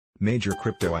Major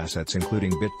crypto assets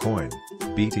including Bitcoin,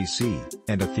 BTC,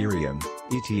 and Ethereum,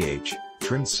 ETH,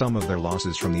 trimmed some of their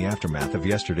losses from the aftermath of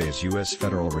yesterday's U.S.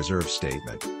 Federal Reserve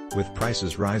statement, with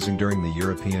prices rising during the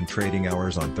European trading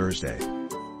hours on Thursday.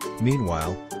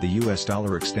 Meanwhile, the US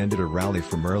dollar extended a rally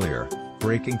from earlier,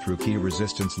 breaking through key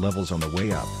resistance levels on the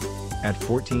way up. At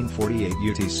 14.48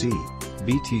 UTC,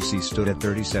 BTC stood at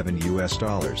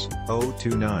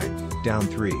 $37.029, down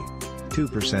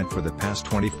 3.2% for the past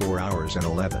 24 hours and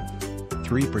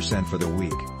 11.3% for the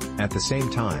week. At the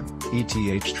same time,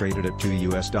 ETH traded at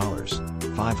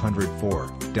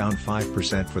 $2.504, down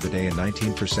 5% for the day and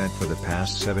 19% for the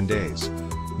past 7 days.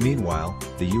 Meanwhile,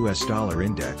 the US dollar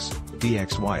index,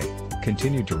 DXY,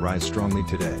 continued to rise strongly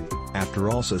today, after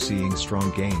also seeing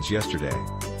strong gains yesterday.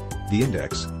 The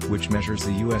index, which measures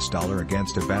the US dollar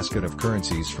against a basket of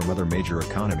currencies from other major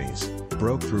economies,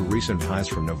 broke through recent highs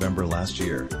from November last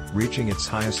year, reaching its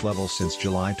highest level since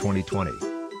July 2020.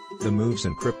 The moves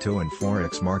in crypto and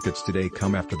forex markets today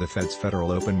come after the Fed's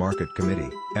Federal Open Market Committee,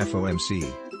 FOMC,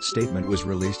 statement was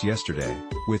released yesterday,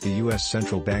 with the U.S.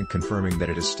 Central Bank confirming that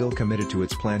it is still committed to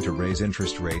its plan to raise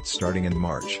interest rates starting in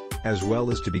March, as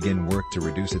well as to begin work to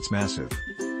reduce its massive.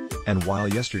 And while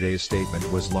yesterday's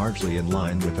statement was largely in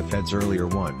line with the Fed's earlier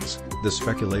ones, the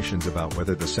speculations about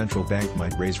whether the central bank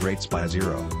might raise rates by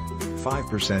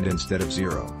 0.5% instead of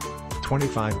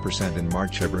 0.25% in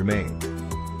March have remained.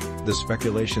 The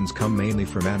speculations come mainly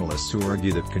from analysts who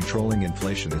argue that controlling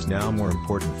inflation is now more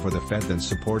important for the Fed than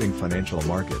supporting financial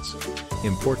markets.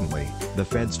 Importantly, the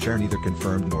Fed's chair neither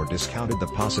confirmed nor discounted the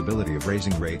possibility of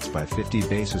raising rates by 50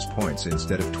 basis points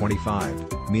instead of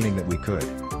 25, meaning that we could.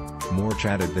 Moore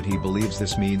chatted that he believes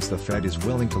this means the Fed is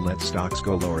willing to let stocks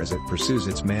go lower as it pursues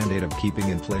its mandate of keeping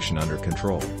inflation under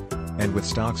control. And with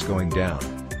stocks going down,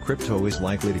 crypto is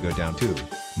likely to go down too,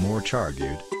 Moore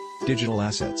argued. Digital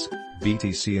assets,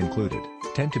 BTC included,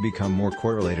 tend to become more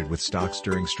correlated with stocks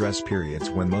during stress periods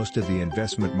when most of the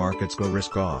investment markets go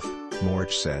risk-off, Moore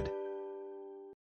said.